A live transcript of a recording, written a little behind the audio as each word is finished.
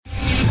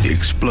The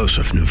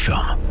explosive new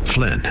film,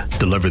 Flynn,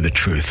 deliver the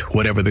truth,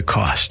 whatever the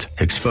cost,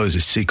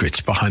 exposes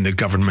secrets behind the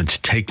government's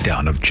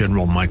takedown of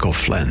General Michael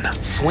Flynn.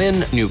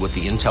 Flynn knew what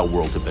the intel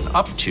world had been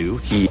up to.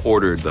 He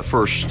ordered the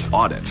first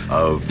audit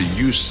of the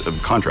use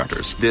of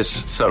contractors.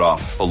 This set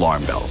off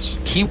alarm bells.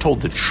 He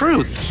told the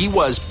truth. He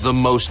was the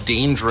most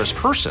dangerous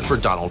person for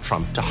Donald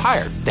Trump to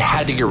hire. They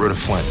had to get rid of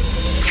Flynn.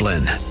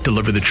 Flynn,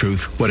 deliver the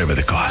truth, whatever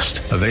the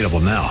cost. Available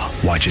now.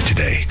 Watch it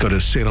today. Go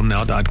to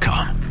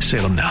salemnow.com.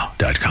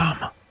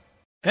 salemnow.com.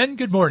 And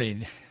good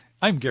morning.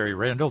 I'm Gary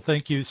Randall.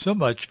 Thank you so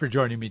much for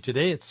joining me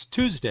today. It's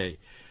Tuesday,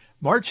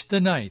 March the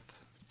 9th,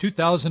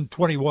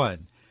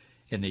 2021,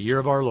 in the year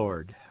of our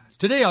Lord.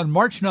 Today on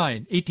March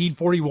 9,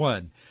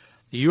 1841,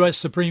 the U.S.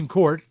 Supreme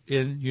Court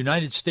in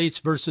United States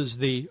versus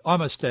the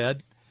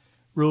Amistad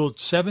ruled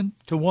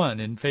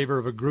 7-1 in favor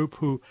of a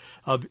group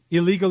of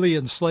illegally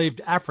enslaved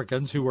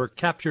Africans who were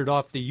captured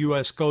off the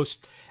U.S. coast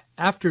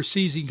after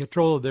seizing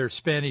control of their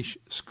Spanish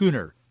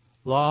schooner,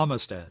 La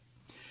Amistad.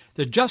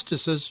 The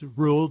justices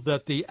ruled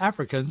that the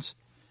Africans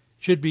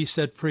should be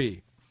set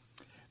free.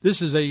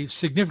 This is a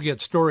significant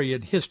story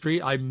in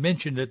history. I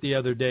mentioned it the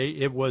other day.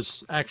 It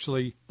was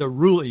actually, the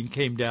ruling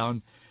came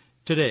down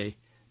today,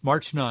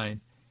 March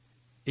 9,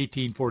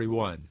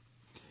 1841.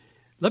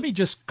 Let me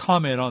just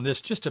comment on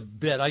this just a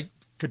bit. I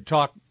could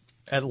talk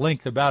at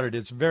length about it.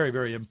 It's very,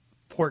 very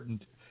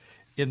important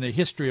in the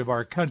history of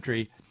our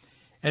country.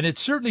 And it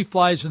certainly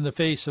flies in the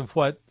face of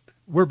what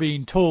we're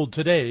being told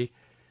today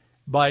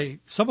by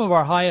some of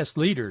our highest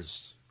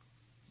leaders,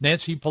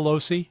 Nancy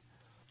Pelosi,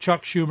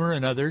 Chuck Schumer,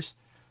 and others,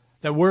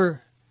 that we're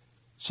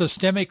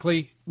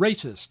systemically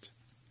racist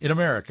in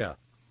America.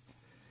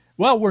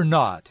 Well, we're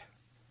not.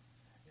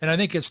 And I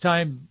think it's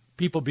time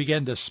people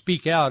begin to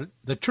speak out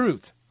the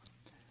truth.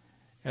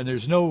 And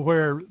there's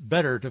nowhere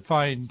better to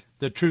find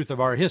the truth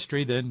of our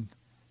history than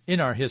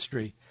in our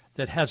history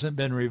that hasn't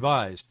been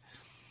revised.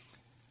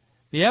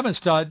 The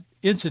Amistad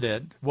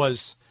incident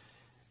was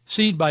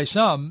seen by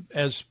some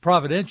as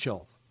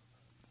providential,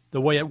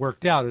 the way it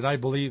worked out, and I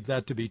believe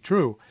that to be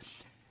true.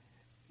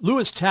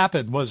 Lewis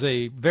Tappan was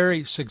a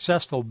very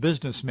successful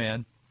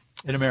businessman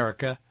in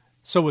America.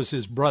 So was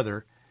his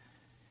brother.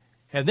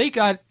 And they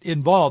got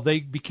involved.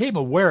 They became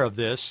aware of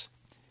this,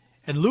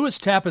 and Lewis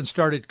Tappan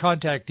started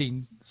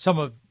contacting some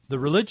of the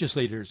religious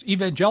leaders,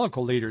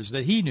 evangelical leaders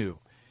that he knew.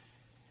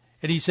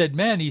 And he said,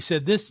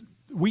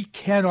 we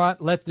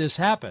cannot let this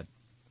happen.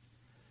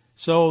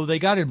 So they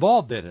got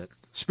involved in it,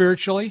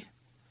 spiritually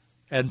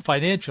and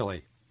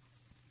financially.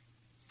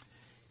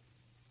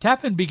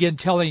 Tappan began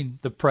telling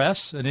the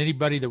press and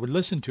anybody that would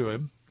listen to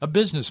him, a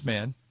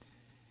businessman,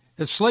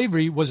 that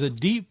slavery was a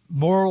deep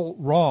moral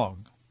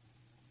wrong,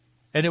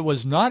 and it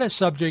was not a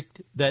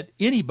subject that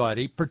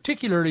anybody,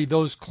 particularly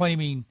those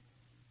claiming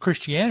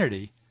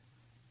Christianity,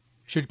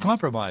 should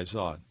compromise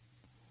on.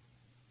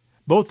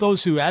 Both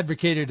those who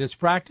advocated its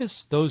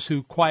practice, those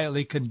who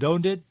quietly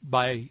condoned it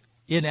by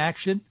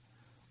inaction,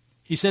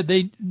 he said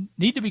they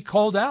need to be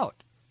called out.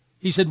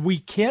 He said, we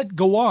can't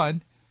go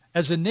on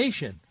as a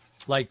nation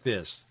like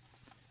this.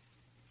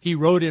 He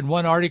wrote in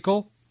one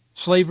article,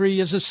 slavery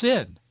is a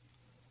sin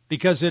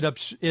because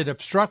it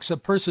obstructs a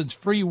person's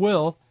free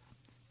will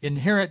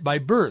inherent by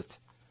birth,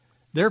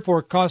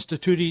 therefore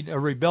constituting a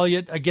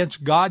rebellion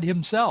against God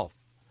himself.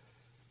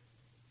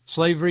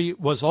 Slavery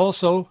was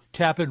also,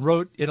 Tappan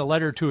wrote in a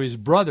letter to his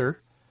brother,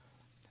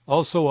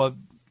 also a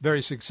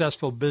very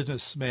successful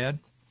businessman,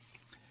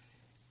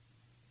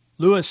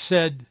 Lewis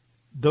said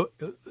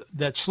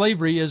that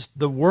slavery is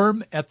the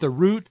worm at the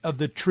root of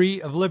the tree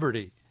of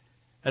liberty.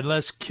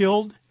 Unless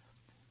killed,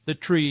 the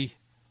tree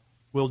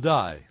will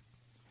die.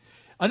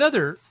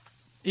 Another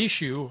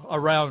issue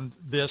around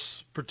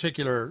this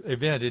particular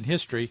event in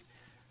history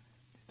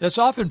that's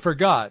often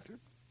forgot,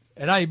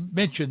 and I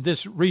mentioned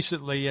this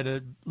recently in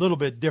a little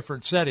bit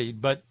different setting,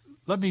 but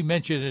let me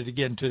mention it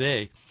again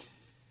today.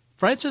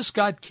 Francis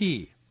Scott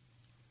Key,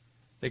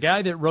 the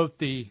guy that wrote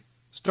the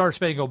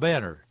Star-Spangled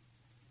Banner,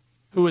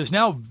 who is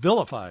now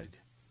vilified.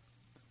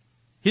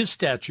 His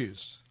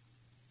statues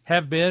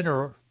have been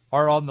or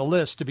are on the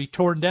list to be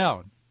torn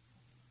down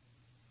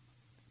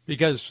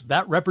because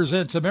that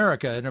represents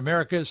America, and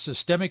America is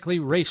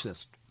systemically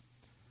racist.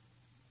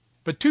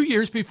 But 2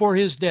 years before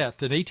his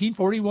death in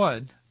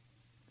 1841,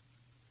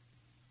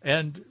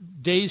 and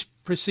days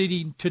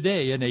preceding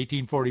today in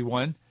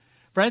 1841,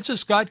 Francis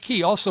Scott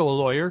Key, also a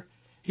lawyer,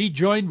 he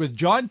joined with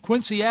John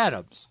Quincy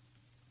Adams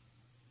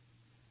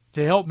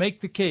to help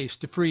make the case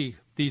to free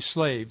these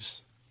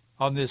slaves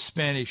on this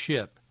Spanish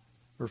ship,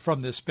 or from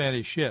this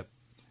Spanish ship.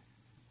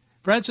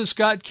 Francis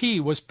Scott Key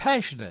was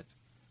passionate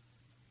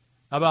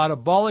about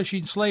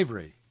abolishing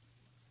slavery.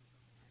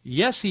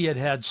 Yes, he had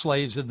had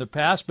slaves in the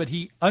past, but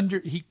he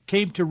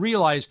came to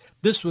realize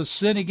this was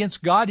sin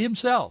against God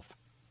himself.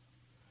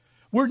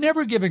 We're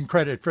never given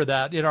credit for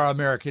that in our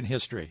American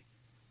history.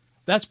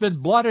 That's been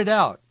blotted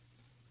out,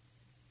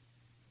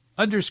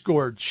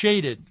 underscored,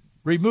 shaded,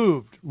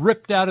 removed,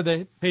 ripped out of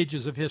the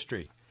pages of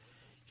history.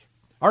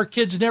 Our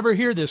kids never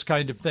hear this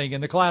kind of thing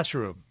in the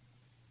classroom.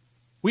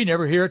 We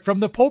never hear it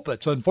from the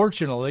pulpits,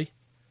 unfortunately.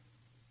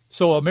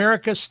 So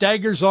America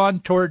staggers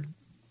on toward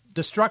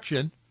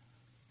destruction,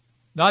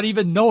 not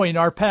even knowing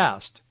our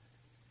past.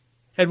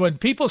 And when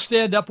people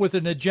stand up with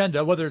an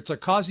agenda, whether it's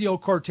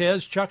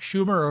Ocasio-Cortez, Chuck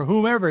Schumer, or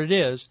whomever it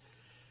is,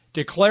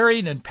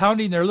 declaring and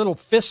pounding their little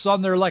fists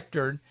on their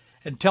lectern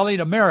and telling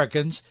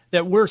Americans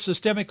that we're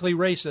systemically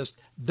racist,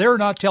 they're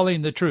not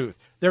telling the truth.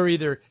 They're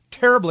either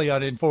terribly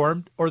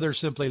uninformed or they're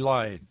simply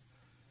lying.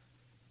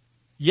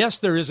 Yes,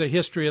 there is a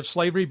history of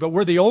slavery, but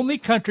we're the only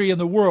country in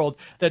the world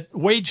that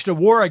waged a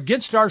war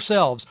against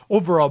ourselves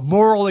over a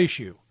moral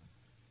issue.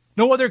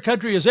 No other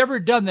country has ever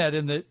done that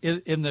in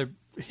the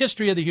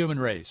history of the human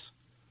race.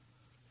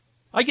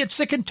 I get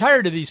sick and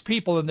tired of these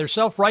people and their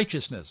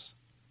self-righteousness.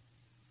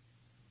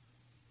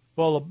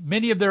 Well,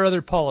 many of their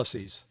other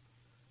policies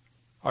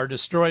are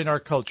destroying our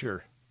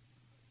culture,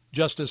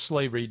 just as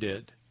slavery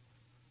did.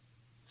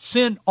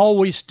 Sin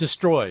always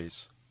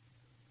destroys.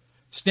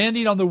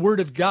 Standing on the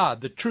Word of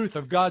God, the truth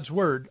of God's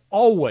Word,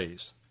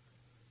 always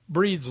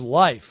breathes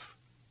life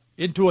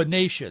into a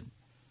nation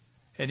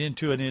and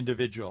into an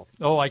individual.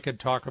 Oh, I could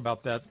talk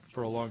about that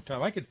for a long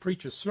time. I could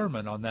preach a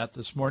sermon on that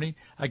this morning.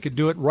 I could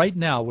do it right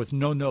now with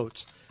no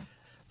notes,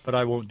 but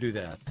I won't do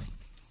that.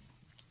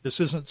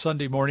 This isn't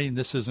Sunday morning.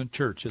 This isn't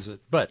church, is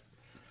it? But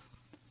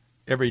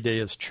every day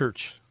is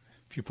church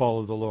if you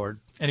follow the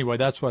Lord. Anyway,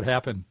 that's what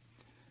happened.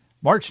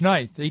 March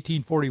 9th,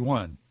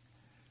 1841.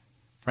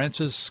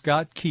 Francis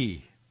Scott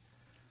Key.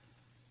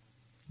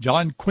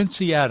 John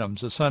Quincy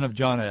Adams, the son of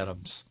John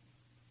Adams,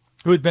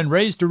 who had been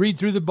raised to read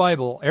through the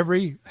Bible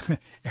every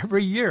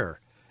year.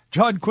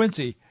 John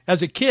Quincy,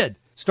 as a kid,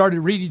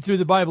 started reading through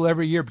the Bible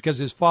every year because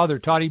his father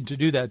taught him to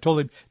do that, told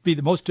him to be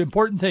the most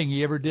important thing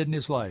he ever did in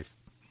his life.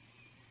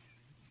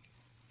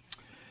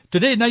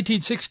 Today in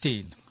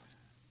 1916,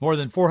 more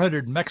than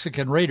 400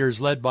 Mexican raiders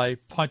led by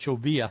Pancho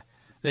Villa,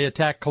 they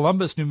attacked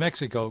Columbus, New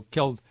Mexico,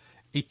 killed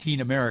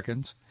 18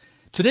 Americans.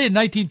 Today in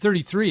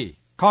 1933,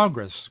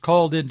 Congress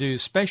called into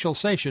special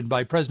session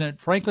by President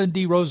Franklin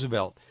D.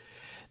 Roosevelt.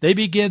 They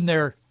begin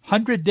their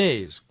 100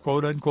 days,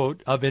 quote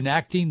unquote, of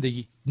enacting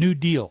the New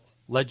Deal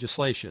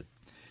legislation.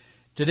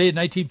 Today in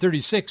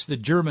 1936, the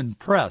German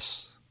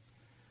press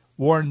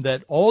warned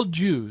that all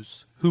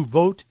Jews who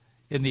vote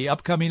in the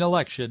upcoming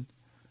election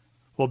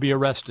will be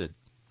arrested.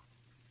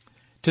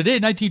 Today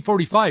in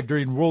 1945,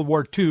 during World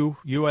War II,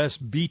 U.S.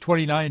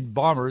 B-29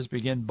 bombers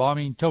began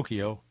bombing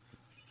Tokyo.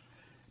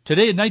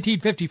 Today in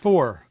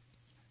 1954,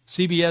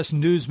 CBS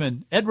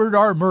newsman Edward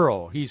R.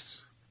 Murrow, in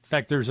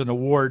fact, there's an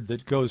award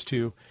that goes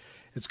to,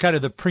 it's kind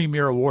of the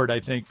premier award,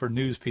 I think, for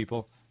news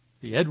people,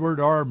 the Edward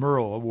R.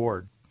 Murrow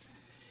Award.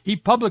 He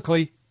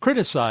publicly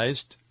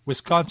criticized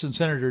Wisconsin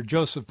Senator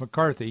Joseph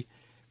McCarthy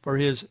for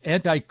his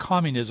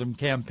anti-communism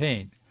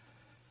campaign.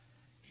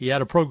 He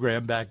had a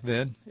program back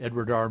then,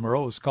 Edward R.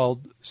 Murrow. It was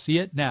called See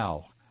It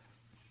Now,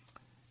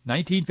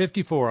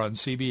 1954 on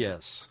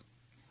CBS.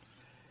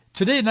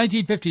 Today in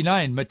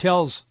 1959,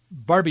 Mattel's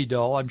Barbie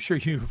doll, I'm sure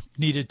you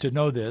needed to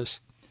know this,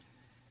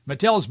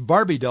 Mattel's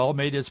Barbie doll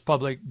made its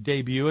public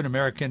debut in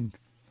American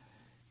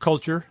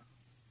culture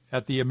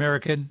at the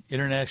American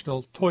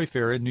International Toy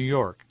Fair in New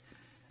York.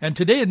 And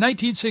today in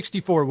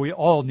 1964, we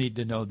all need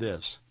to know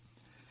this.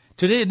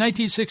 Today in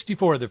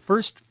 1964, the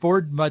first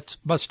Ford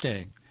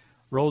Mustang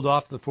rolled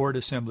off the Ford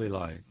assembly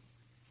line.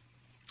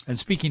 And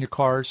speaking of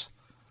cars,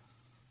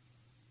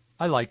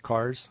 I like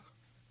cars.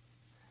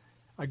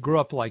 I grew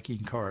up liking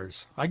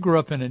cars. I grew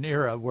up in an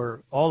era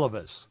where all of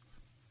us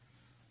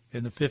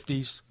in the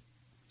 50s,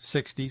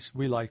 60s,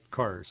 we liked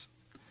cars.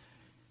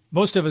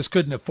 Most of us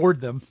couldn't afford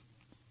them,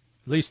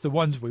 at least the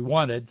ones we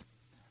wanted.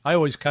 I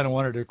always kind of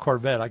wanted a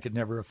Corvette. I could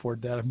never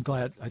afford that.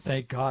 I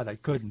thank God I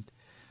couldn't.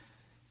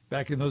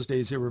 Back in those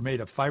days, they were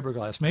made of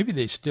fiberglass. Maybe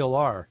they still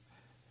are.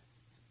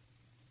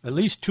 At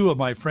least two of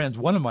my friends,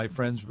 one of my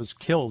friends was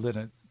killed in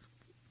a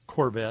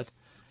Corvette,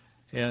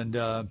 and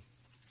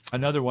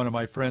another one of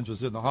my friends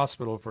was in the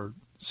hospital for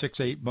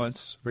 6-8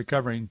 months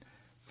recovering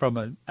from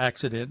an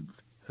accident,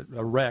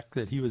 a wreck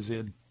that he was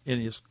in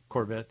his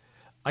Corvette.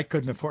 I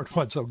couldn't afford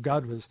one, so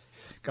God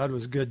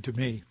was good to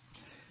me.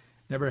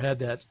 Never had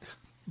that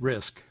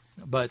risk.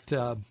 But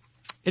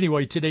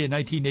anyway, today in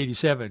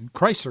 1987,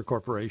 Chrysler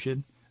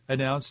Corporation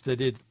announced that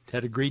it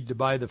had agreed to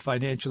buy the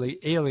financially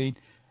ailing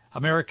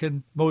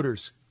American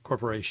Motors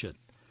Corporation.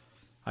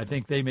 I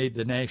think they made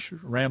the Nash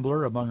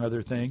Rambler, among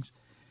other things.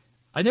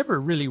 I never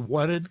really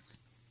wanted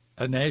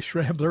a Nash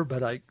Rambler,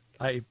 but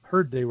I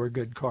heard they were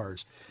good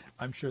cars.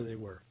 I'm sure they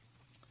were.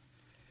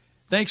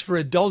 Thanks for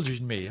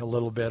indulging me a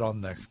little bit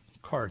on the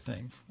car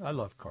thing. I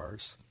love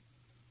cars.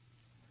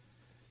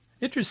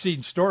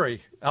 Interesting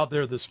story out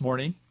there this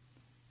morning.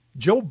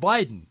 Joe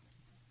Biden.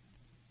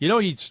 You know,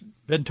 he's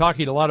been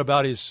talking a lot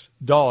about his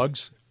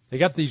dogs. They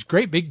got these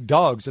great big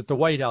dogs at the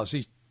White House.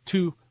 These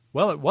two,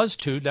 well, it was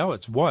two, now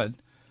it's one,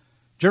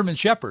 German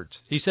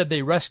Shepherds. He said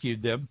they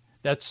rescued them.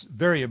 That's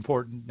very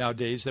important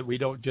nowadays, that we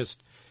don't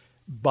just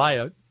buy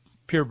a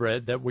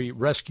purebred, that we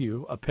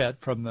rescue a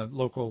pet from the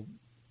local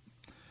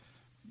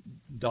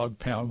dog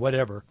pound,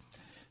 whatever.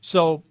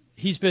 So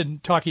he's been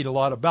talking a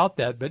lot about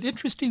that. But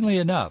interestingly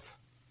enough,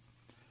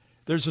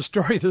 there's a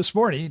story this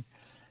morning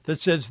that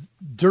says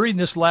during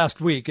this last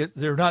week,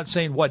 they're not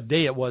saying what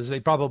day it was. They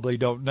probably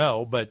don't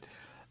know, but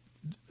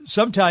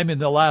sometime in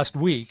the last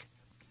week,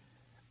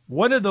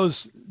 one of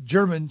those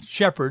German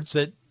shepherds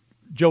that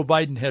Joe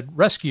Biden had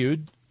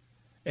rescued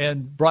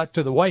and brought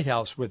to the White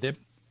House with him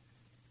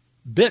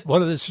bit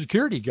one of the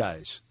security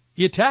guys.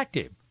 He attacked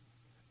him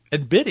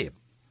and bit him.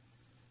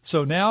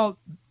 So now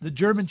the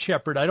German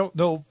shepherd, I don't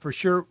know for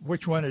sure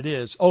which one it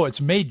is. Oh,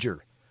 it's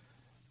Major.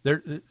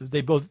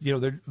 They both,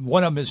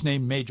 one of them is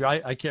named Major. I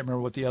can't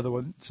remember what the other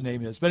one's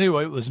name is. But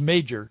anyway, it was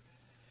Major.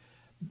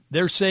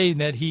 They're saying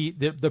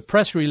that the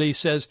press release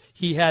says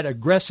he had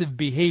aggressive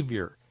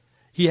behavior.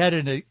 He had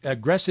an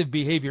aggressive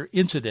behavior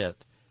incident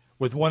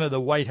with one of the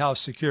White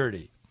House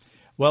security.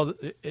 Well,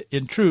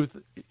 in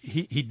truth,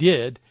 he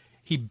did.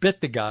 He bit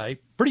the guy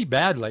pretty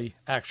badly,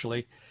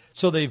 actually.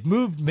 So they've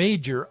moved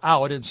Major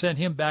out and sent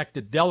him back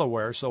to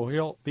Delaware, so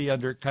he'll be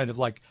under kind of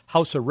like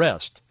house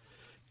arrest,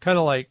 kind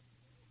of like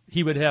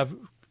he would have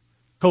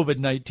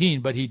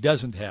COVID-19, but he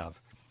doesn't have.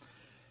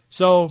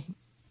 So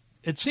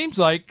it seems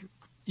like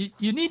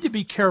you need to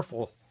be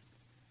careful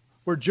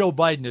where Joe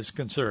Biden is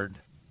concerned.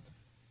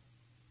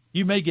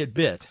 You may get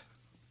bit.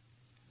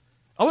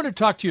 I want to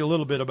talk to you a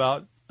little bit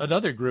about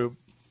another group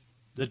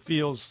that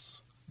feels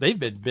they've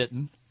been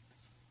bitten,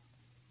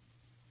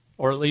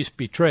 or at least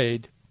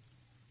betrayed,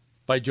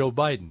 by Joe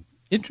Biden.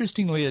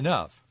 Interestingly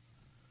enough,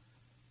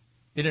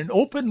 in an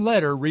open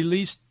letter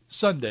released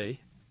Sunday,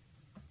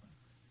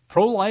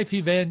 Pro-Life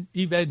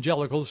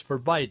Evangelicals for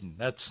Biden,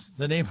 that's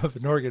the name of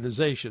an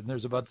organization.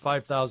 There's about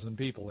 5,000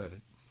 people in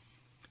it.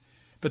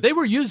 But they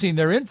were using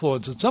their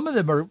influence, and some of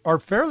them are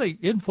fairly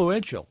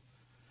influential.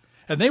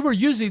 And they were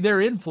using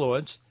their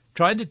influence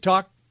trying to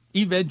talk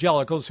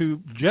evangelicals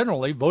who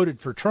generally voted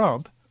for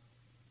Trump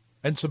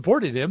and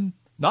supported him,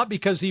 not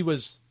because he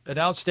was an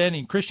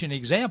outstanding Christian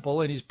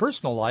example in his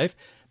personal life,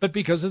 but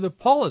because of the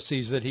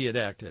policies that he had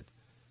acted.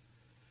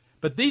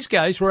 But these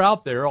guys were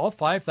out there, all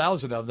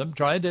 5,000 of them,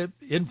 trying to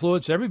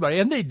influence everybody,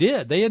 and they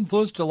did. They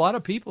influenced a lot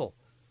of people.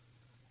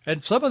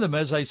 And some of them,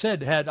 as I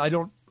said, I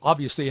don't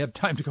obviously have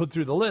time to go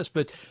through the list,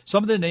 but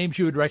some of the names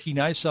you would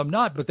recognize, some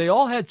not, but they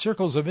all had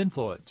circles of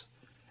influence.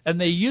 And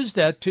they used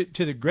that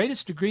to the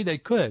greatest degree they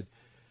could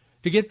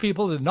to get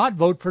people to not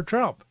vote for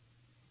Trump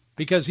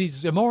because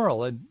he's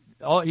immoral and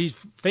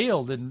he's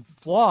failed and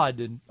flawed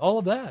and all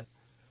of that.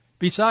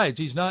 Besides,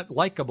 he's not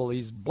likable.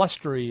 He's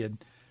blustery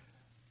and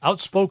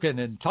outspoken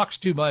and talks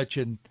too much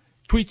and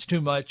tweets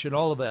too much and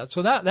all of that.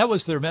 So that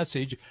was their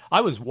message.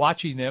 I was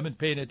watching them and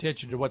paying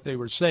attention to what they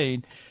were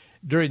saying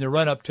during the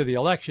run-up to the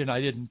election. I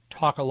didn't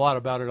talk a lot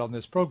about it on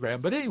this program.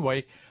 But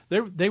anyway,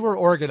 they were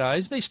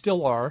organized. They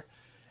still are.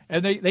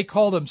 And they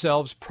call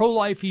themselves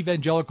Pro-Life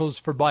Evangelicals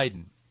for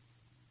Biden.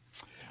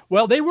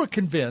 Well, they were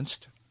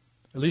convinced,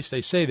 at least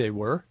they say they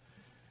were,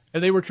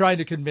 and they were trying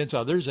to convince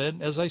others,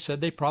 and as I said,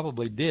 they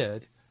probably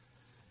did,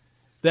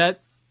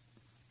 that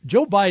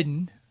Joe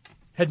Biden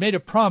had made a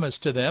promise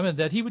to them and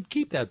that he would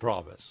keep that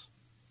promise.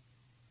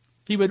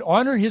 He would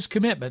honor his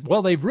commitment.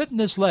 Well, they've written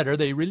this letter.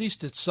 They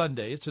released it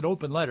Sunday. It's an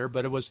open letter,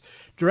 but it was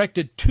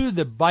directed to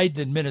the Biden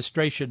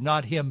administration,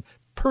 not him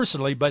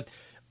personally, but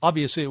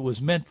obviously it was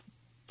meant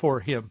for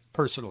him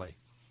personally.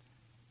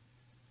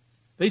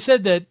 They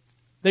said that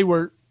they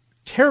were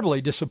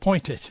terribly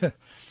disappointed.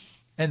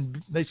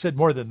 And they said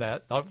more than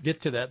that. I'll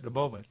get to that in a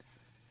moment.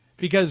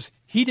 Because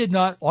he did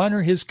not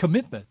honor his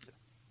commitment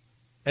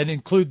and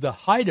include the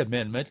Hyde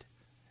Amendment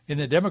in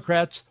the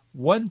Democrats'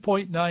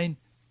 $1.9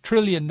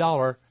 trillion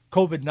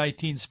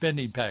COVID-19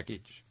 spending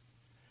package.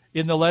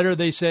 In the letter,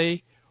 they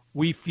say,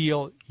 we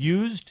feel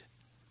used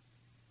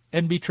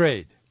and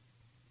betrayed.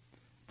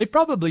 They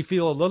probably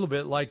feel a little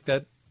bit like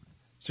that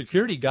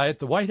security guy at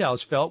the White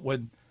House felt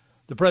when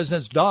the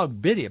president's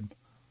dog bit him,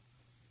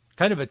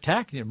 kind of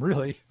attacked him,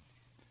 really.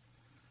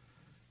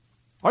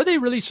 Are they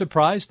really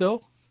surprised,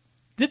 though?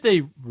 Did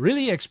they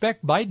really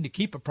expect Biden to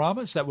keep a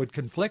promise that would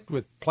conflict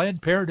with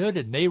Planned Parenthood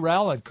and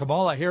NARAL and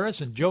Kamala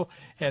Harris and Joe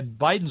and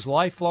Biden's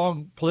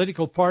lifelong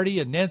political party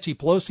and Nancy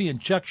Pelosi and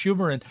Chuck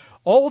Schumer and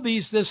all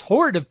this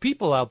horde of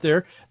people out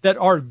there that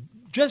are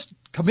just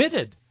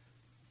committed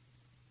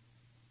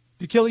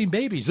to killing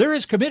babies? They're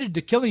as committed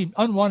to killing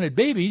unwanted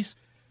babies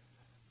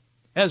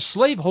as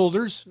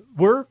slaveholders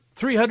were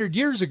 300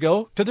 years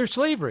ago to their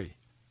slavery.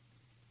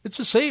 It's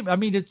the same. I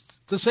mean,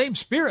 it's the same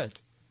spirit.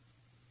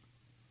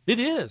 It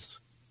is.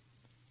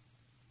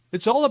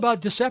 It's all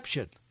about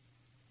deception.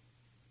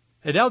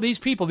 And now these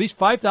people, these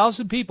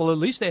 5,000 people, at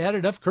least they had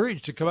enough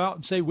courage to come out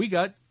and say, we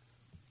got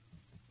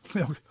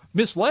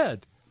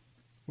misled.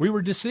 We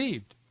were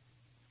deceived.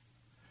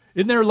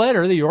 In their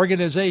letter, the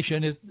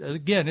organization,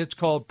 again, it's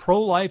called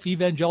Pro-Life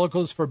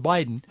Evangelicals for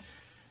Biden.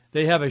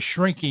 They have a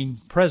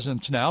shrinking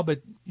presence now,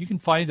 but you can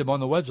find them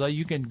on the website.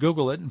 You can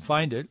Google it and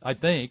find it, I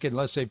think,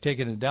 unless they've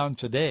taken it down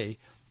today.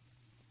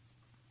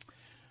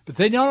 But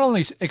they not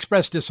only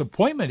express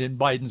disappointment in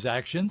Biden's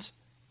actions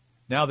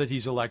now that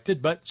he's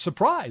elected, but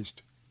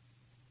surprised.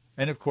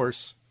 And, of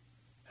course,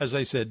 as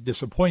I said,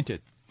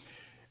 disappointed.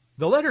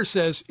 The letter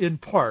says, in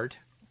part,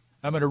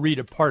 I'm going to read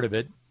a part of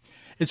it,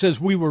 It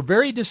says, we were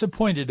very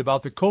disappointed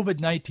about the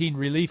COVID-19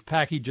 relief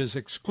package's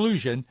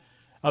exclusion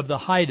of the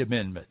Hyde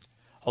Amendment,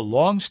 a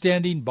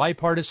long-standing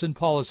bipartisan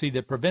policy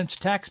that prevents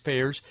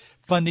taxpayers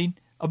funding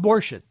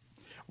abortion.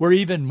 We're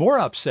even more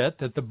upset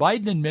that the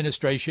Biden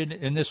administration,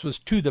 and this was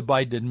to the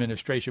Biden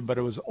administration, but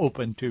it was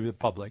open to the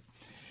public,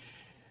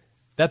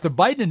 that the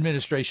Biden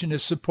administration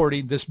is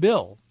supporting this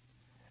bill.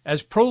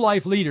 As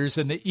pro-life leaders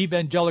in the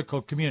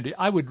evangelical community,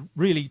 I would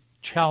really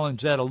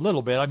challenge that a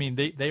little bit. I mean,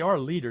 they are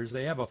leaders,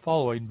 they have a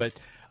following, but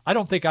I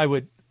don't think I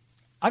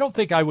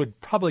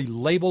would probably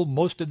label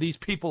most of these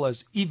people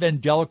as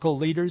evangelical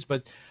leaders,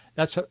 but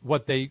that's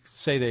what they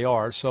say they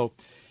are. So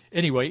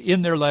anyway,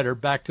 in their letter,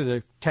 back to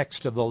the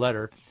text of the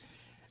letter,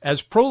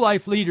 as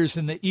pro-life leaders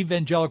in the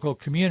evangelical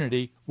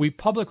community, we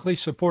publicly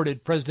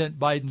supported President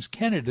Biden's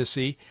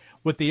candidacy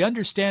with the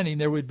understanding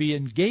there would be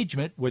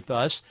engagement with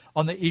us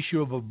on the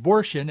issue of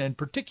abortion and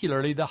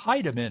particularly the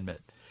Hyde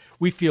Amendment.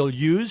 We feel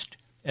used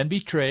and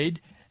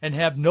betrayed and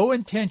have no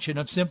intention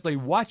of simply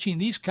watching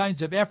these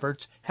kinds of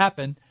efforts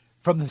happen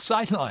from the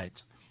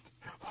sidelines.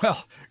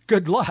 Well,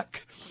 good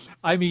luck.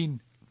 I mean,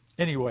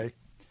 anyway,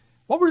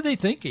 what were they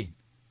thinking?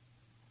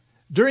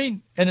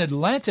 During an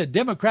Atlanta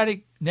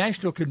Democratic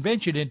National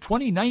Convention in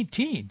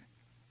 2019,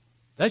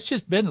 that's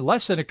just been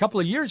less than a couple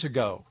of years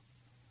ago,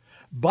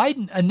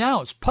 Biden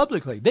announced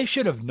publicly, they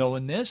should have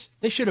known this.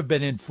 They should have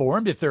been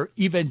informed if they're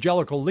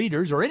evangelical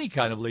leaders or any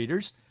kind of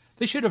leaders.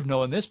 They should have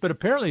known this, but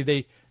apparently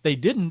they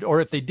didn't, or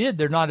if they did,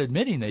 they're not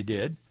admitting they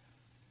did.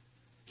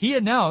 He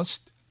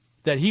announced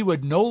that he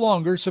would no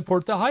longer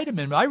support the Hyde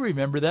Amendment. I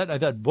remember that. I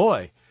thought,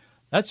 boy,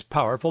 that's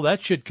powerful.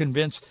 That should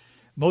convince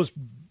most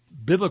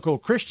biblical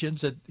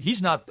Christians that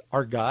he's not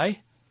our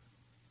guy.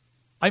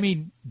 I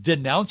mean,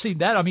 denouncing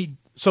that. I mean,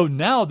 so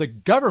now the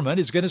government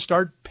is going to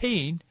start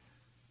paying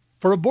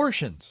for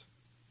abortions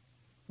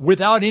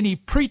without any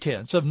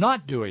pretense of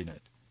not doing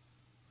it.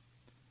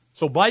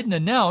 So Biden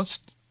announced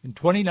in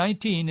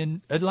 2019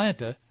 in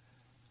Atlanta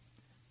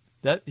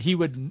that he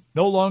would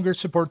no longer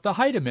support the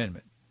Hyde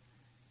Amendment.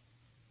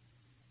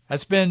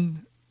 That's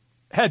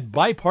had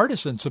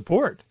bipartisan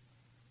support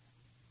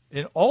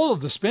in all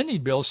of the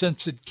spending bills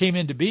since it came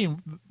into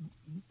being,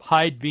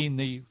 Hyde being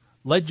the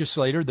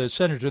legislator, the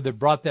senator that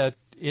brought that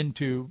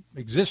into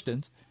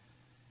existence.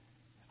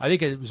 I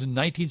think it was in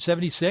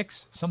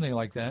 1976, something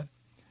like that.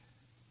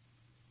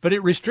 But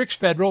it restricts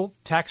federal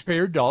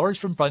taxpayer dollars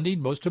from funding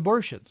most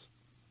abortions.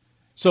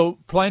 So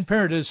Planned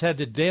Parenthood has had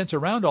to dance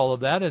around all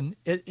of that, and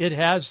it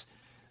has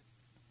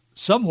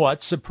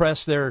somewhat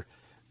suppressed their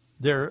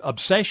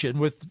obsession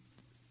with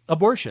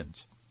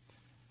abortions.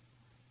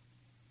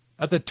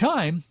 At the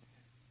time,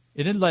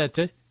 in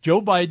Atlanta,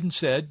 Joe Biden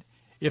said,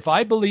 if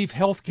I believe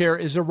health care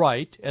is a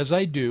right, as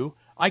I do,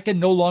 I can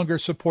no longer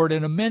support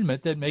an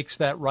amendment that makes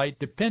that right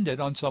dependent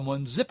on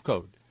someone's zip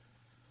code.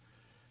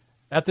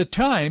 At the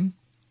time,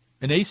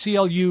 an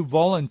ACLU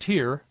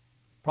volunteer,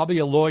 probably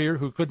a lawyer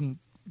who couldn't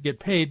get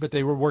paid, but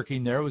they were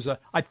working there.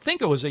 I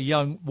think it was a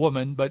young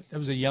woman, but it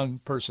was a young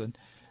person,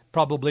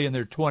 probably in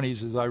their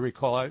 20s, as I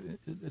recall.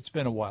 It's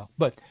been a while.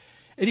 But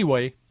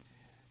anyway,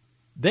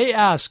 they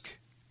asked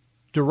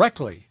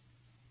directly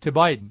to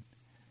Biden.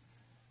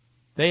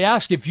 They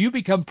asked, if you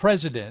become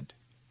president,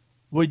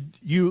 would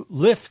you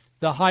lift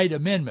the Hyde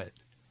Amendment,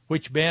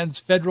 which bans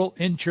federal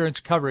insurance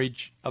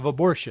coverage of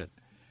abortion?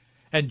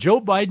 And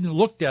Joe Biden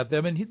looked at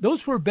them, and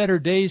those were better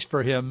days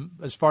for him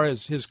as far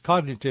as his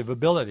cognitive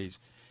abilities.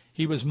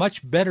 He was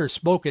much better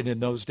spoken in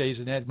those days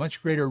and had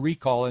much greater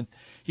recall, and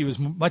he was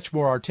much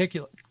more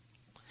articulate.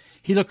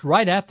 He looked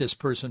right at this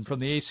person from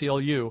the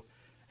ACLU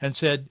and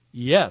said,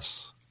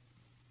 yes,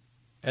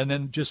 and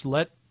then just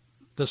let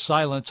the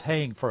silence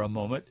hang for a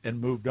moment and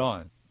moved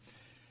on.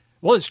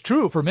 Well, it's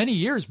true. For many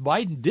years,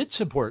 Biden did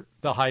support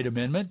the Hyde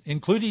Amendment,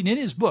 including in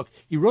his book.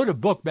 He wrote a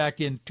book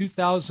back in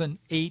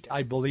 2008,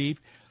 I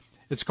believe.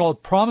 It's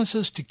called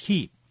Promises to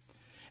Keep.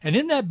 And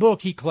in that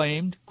book, he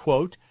claimed,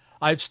 quote,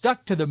 I've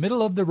stuck to the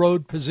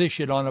middle-of-the-road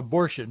position on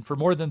abortion for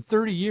more than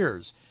 30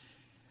 years.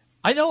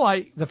 I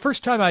know the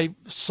first time I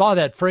saw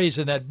that phrase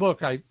in that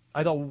book, I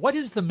thought, what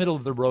is the middle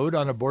of the road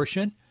on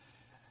abortion?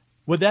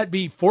 Would that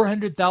be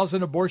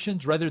 400,000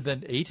 abortions rather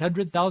than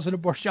 800,000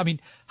 abortions? I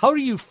mean, how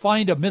do you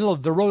find a middle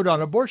of the road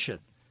on abortion?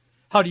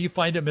 How do you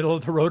find a middle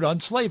of the road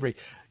on slavery?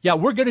 Yeah,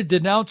 we're going to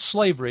denounce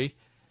slavery,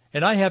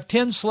 and I have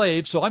 10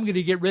 slaves, so I'm going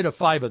to get rid of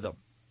 5 of them.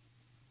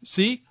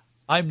 See,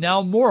 I'm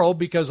now moral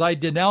because I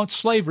denounced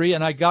slavery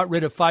and I got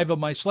rid of 5 of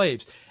my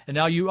slaves. And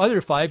now you other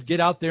 5 get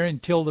out there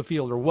and till the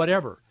field or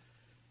whatever.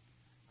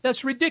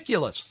 That's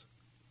ridiculous.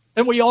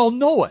 And we all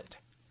know it.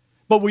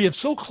 But we have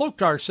so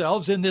cloaked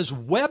ourselves in this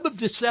web of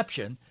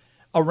deception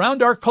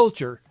around our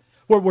culture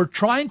where we're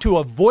trying to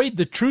avoid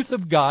the truth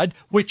of God,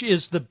 which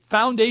is the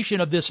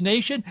foundation of this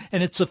nation,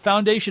 and it's the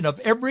foundation of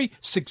every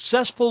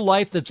successful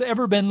life that's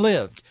ever been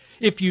lived.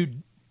 If you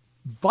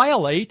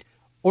violate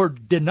or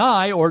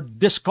deny or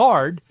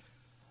discard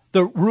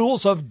the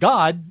rules of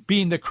God,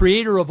 being the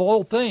creator of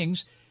all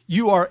things,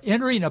 you are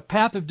entering a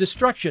path of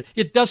destruction.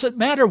 It doesn't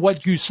matter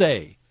what you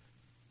say.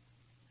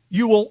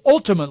 You will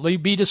ultimately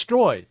be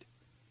destroyed.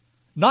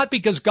 Not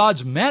because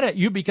God's mad at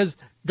you, because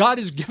God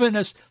has given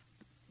us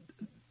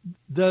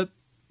the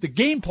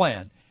game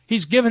plan.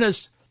 He's given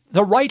us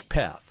the right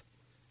path.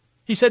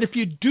 He said, if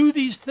you do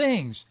these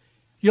things,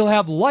 you'll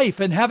have life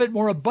and have it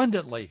more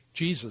abundantly,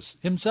 Jesus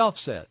himself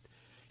said.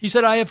 He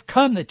said, I have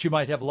come that you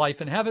might have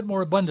life and have it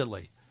more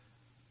abundantly.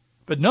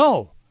 But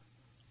no,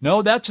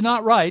 that's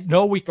not right.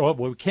 No, we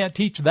can't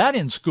teach that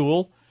in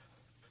school.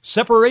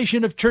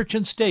 Separation of church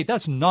and state,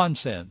 that's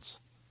nonsense.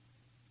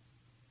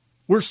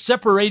 We're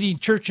separating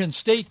church and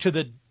state to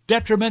the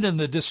detriment and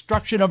the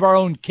destruction of our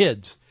own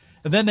kids.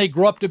 And then they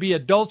grow up to be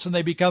adults and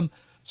they become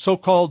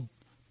so-called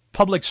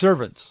public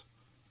servants.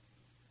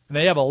 And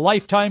they have a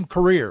lifetime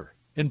career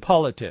in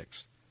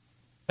politics.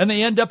 And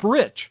they end up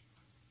rich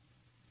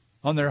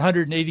on their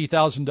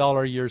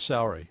 $180,000 a year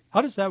salary.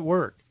 How does that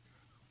work?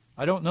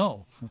 I don't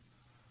know.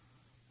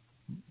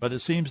 But it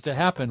seems to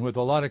happen with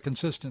a lot of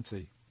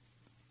consistency.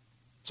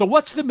 So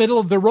what's the middle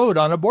of the road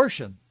on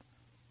abortion?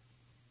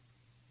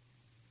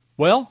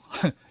 Well,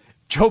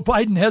 Joe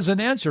Biden has an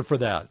answer for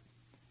that.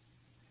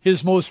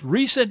 His most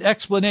recent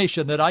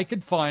explanation that I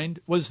could find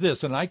was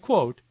this, and I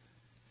quote,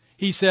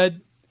 he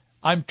said,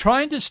 I'm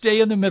trying to stay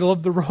in the middle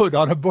of the road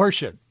on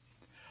abortion.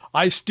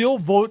 I still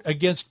vote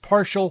against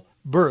partial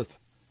birth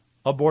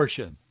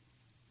abortion.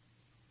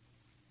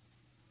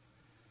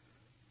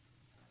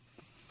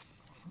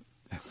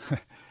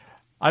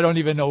 I don't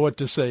even know what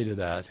to say to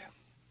that.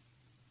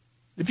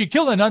 If you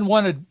kill an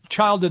unwanted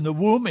child in the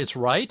womb, it's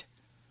right.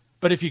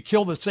 But if you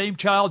kill the same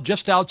child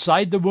just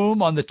outside the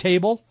womb on the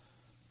table,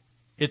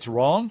 it's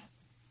wrong.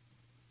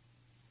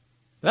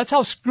 That's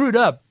how screwed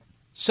up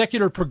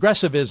secular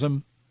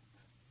progressivism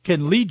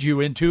can lead you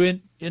into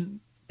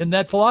in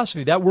that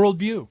philosophy, that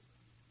worldview.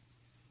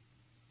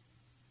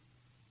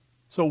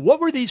 So what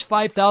were these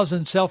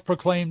 5,000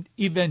 self-proclaimed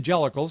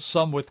evangelicals,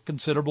 some with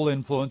considerable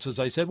influence, as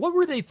I said, what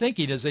were they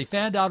thinking as they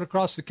fanned out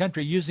across the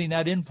country using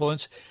that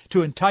influence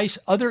to entice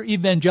other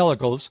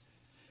evangelicals?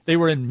 They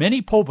were in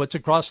many pulpits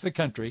across the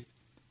country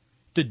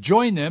to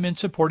join them in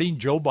supporting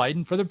Joe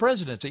Biden for the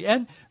presidency.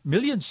 And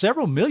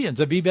several millions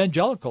of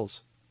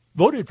evangelicals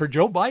voted for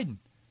Joe Biden,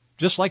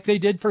 just like they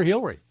did for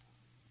Hillary.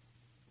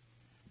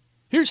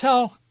 Here's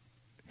how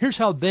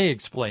they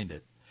explained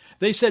it.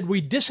 They said, we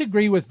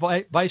disagree with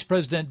Vice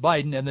President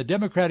Biden and the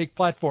Democratic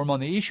platform on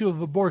the issue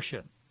of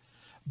abortion.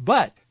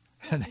 But,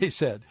 and they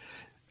said,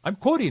 I'm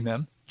quoting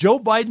them, Joe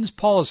Biden's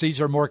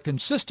policies are more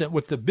consistent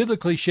with the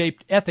biblically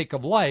shaped ethic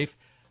of life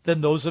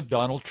than those of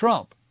Donald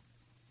Trump.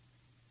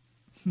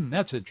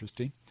 That's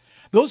interesting.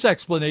 Those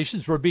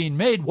explanations were being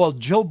made while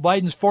Joe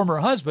Biden's former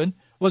husband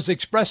was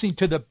expressing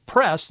to the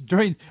press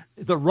during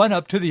the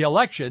run-up to the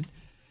election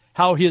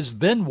how his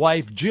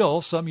then-wife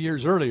Jill, some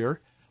years earlier,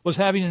 was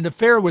having an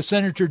affair with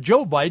Senator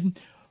Joe Biden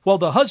while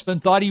the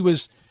husband thought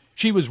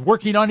she was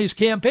working on his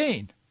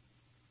campaign.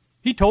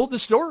 He told the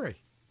story.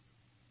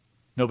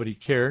 Nobody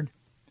cared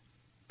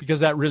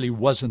because that really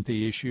wasn't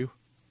the issue.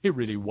 It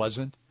really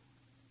wasn't.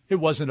 It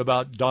wasn't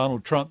about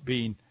Donald Trump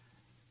being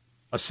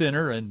a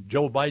sinner and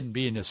Joe Biden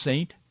being a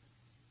saint.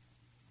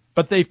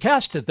 But they've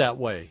cast it that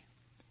way.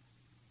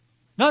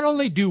 Not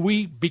only do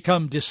we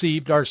become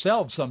deceived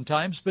ourselves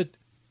sometimes, but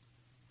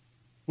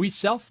we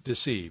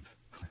self-deceive.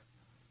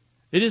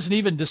 It isn't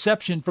even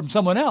deception from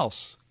someone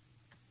else.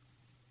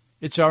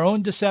 It's our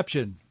own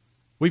deception.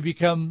 We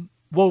become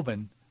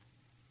woven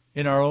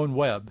in our own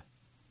web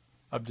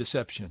of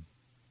deception.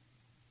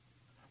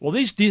 Well,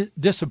 these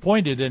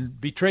disappointed and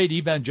betrayed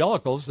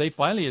evangelicals, they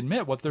finally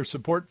admit what their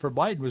support for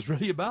Biden was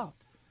really about.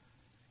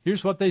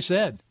 Here's what they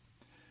said.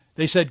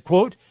 They said,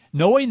 quote,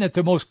 knowing that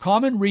the most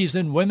common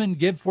reason women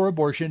give for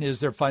abortion is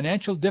their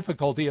financial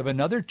difficulty of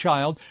another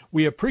child,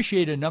 we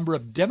appreciate a number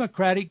of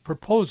democratic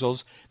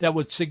proposals that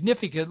would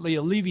significantly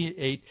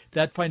alleviate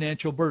that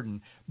financial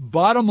burden.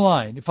 Bottom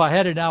line, if I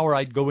had an hour,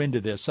 I'd go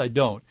into this. I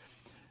don't.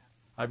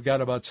 I've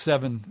got about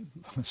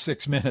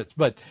 6 minutes.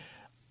 But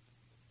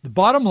the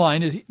bottom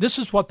line is, this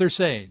is what they're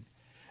saying.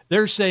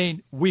 They're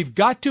saying we've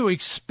got to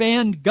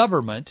expand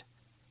government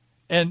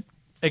and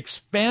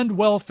expand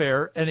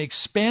welfare and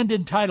expand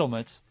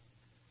entitlements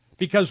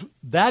because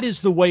that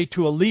is the way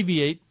to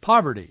alleviate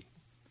poverty.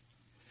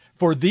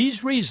 For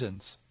these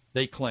reasons,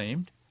 they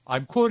claimed,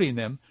 I'm quoting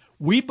them,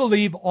 we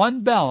believe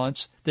on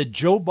balance that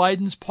Joe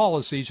Biden's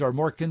policies are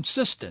more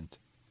consistent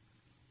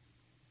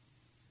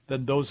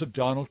than those of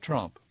Donald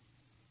Trump.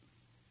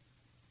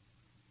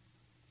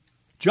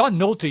 John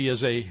Nolte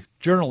is a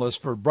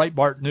journalist for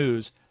Breitbart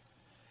News.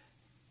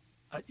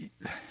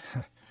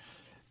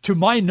 To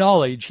my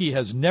knowledge, he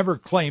has never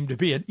claimed to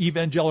be an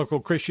evangelical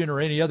Christian or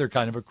any other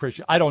kind of a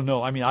Christian. I don't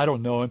know. I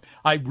don't know him.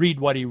 I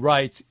read what he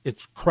writes.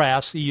 It's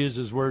crass. He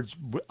uses words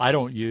I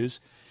don't use,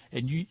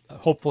 and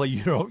hopefully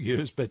you don't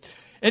use. But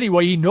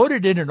anyway, he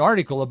noted in an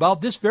article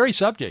about this very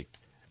subject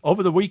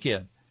over the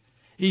weekend.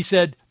 He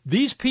said,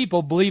 these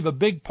people believe a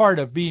big part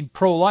of being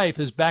pro-life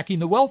is backing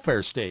the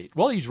welfare state.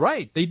 Well, he's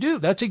right. They do.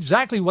 That's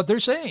exactly what they're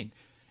saying.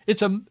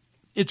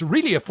 It's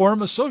really a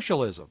form of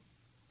socialism.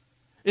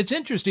 It's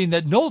interesting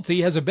that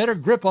Nolte has a better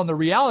grip on the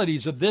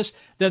realities of this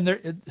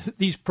than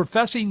these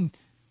professing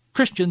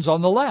Christians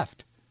on the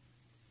left.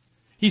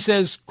 He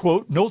says,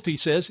 quote, Nolte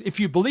says, if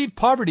you believe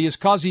poverty is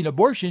causing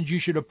abortions, you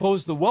should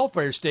oppose the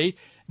welfare state,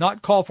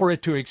 not call for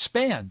it to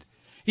expand.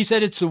 He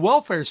said it's the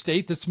welfare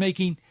state that's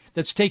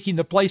taking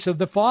the place of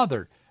the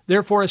father,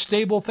 therefore a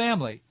stable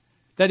family,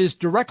 that is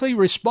directly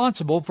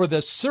responsible for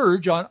the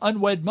surge on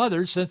unwed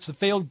mothers since the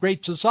failed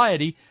Great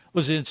Society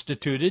was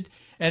instituted,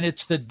 and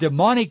it's the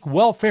demonic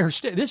welfare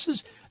state. This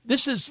is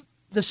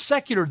the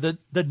secular,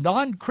 the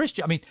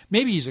non-Christian. I mean,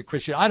 maybe he's a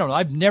Christian. I don't know.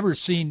 I've never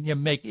seen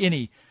him make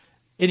any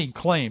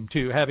claim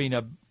to having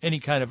any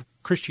kind of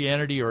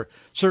Christianity, or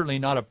certainly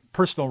not a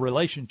personal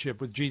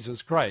relationship with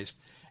Jesus Christ.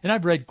 And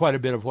I've read quite a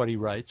bit of what he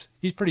writes.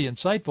 He's pretty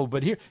insightful,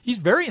 but here he's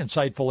very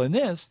insightful in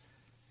this.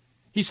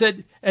 He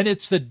said, and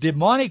it's the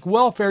demonic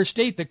welfare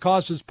state that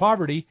causes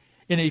poverty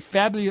in a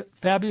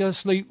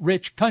fabulously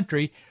rich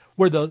country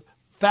where the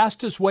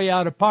fastest way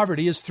out of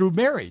poverty is through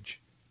marriage.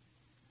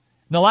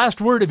 And the last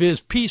word of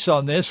his piece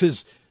on this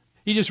is,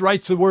 he just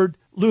writes the word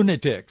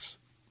lunatics.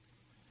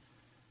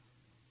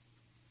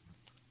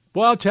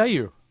 Well, I'll tell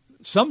you,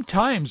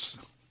 sometimes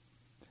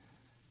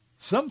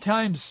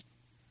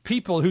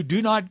people who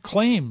do not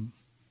claim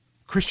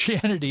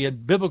Christianity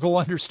and biblical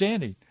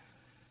understanding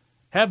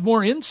have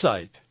more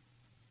insight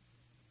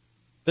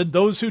than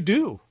those who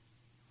do.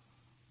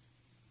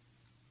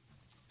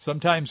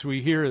 Sometimes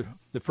we hear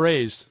the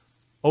phrase,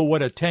 oh,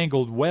 what a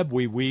tangled web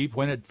we weave,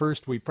 when at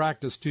first we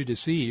practice to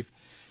deceive.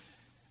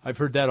 I've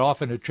heard that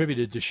often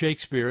attributed to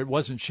Shakespeare. It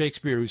wasn't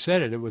Shakespeare who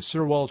said it. It was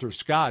Sir Walter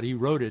Scott. He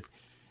wrote it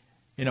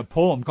in a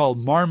poem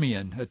called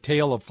Marmion, A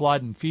Tale of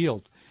Flodden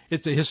Field.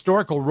 It's a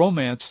historical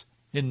romance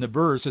in the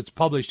verse. It's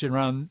published in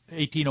around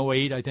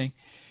 1808, I think.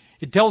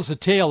 It tells the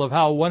tale of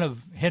how one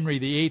of Henry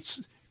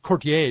VIII's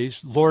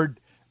courtiers, Lord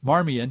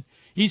Marmion,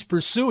 he's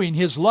pursuing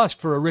his lust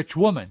for a rich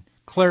woman,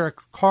 Clara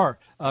Kerr.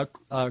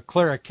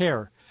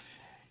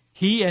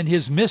 He and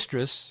his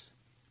mistress,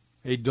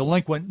 a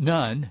delinquent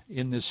nun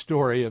in this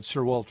story of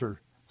Sir Walter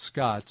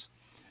Scott's,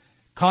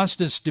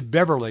 Constance de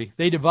Beverley,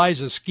 they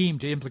devise a scheme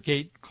to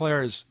implicate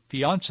Clara's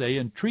fiancé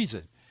in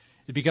treason.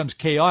 It becomes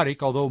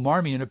chaotic, although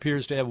Marmion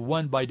appears to have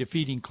won by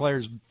defeating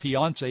Clara's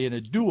fiancé in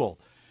a duel.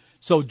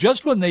 So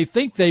just when they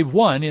think they've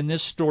won in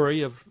this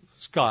story of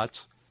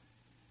Scott's,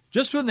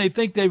 just when they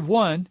think they've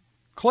won,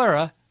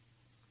 Clara,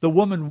 the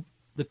woman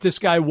that this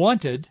guy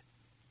wanted,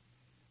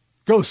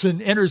 goes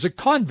and enters a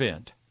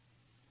convent.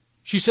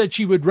 She said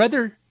she would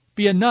rather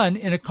be a nun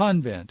in a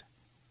convent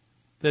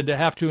than to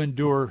have to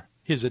endure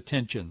his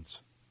attentions.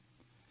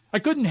 I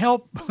couldn't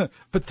help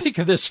but think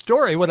of this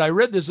story when I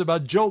read this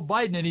about Joe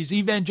Biden and his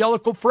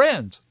evangelical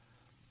friends.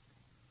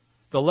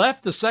 The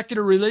left, the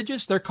secular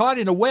religious, they're caught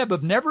in a web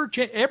of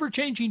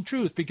ever-changing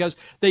truth because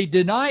they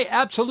deny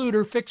absolute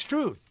or fixed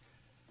truth.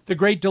 The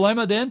great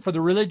dilemma then for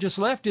the religious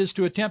left is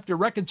to attempt to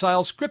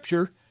reconcile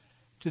Scripture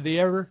to the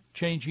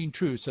ever-changing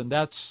truths, and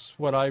that's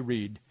what I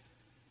read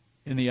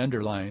in the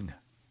underline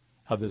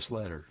of this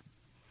letter.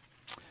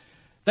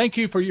 Thank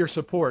you for your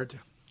support.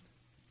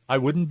 I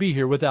wouldn't be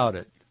here without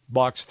it.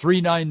 Box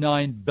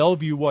 399,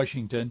 Bellevue,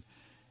 Washington,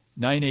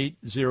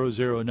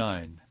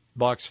 98009.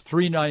 Box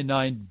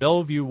 399,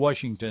 Bellevue,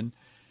 Washington,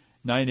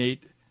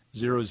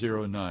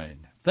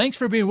 98009. Thanks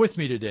for being with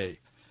me today.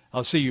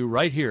 I'll see you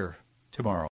right here tomorrow.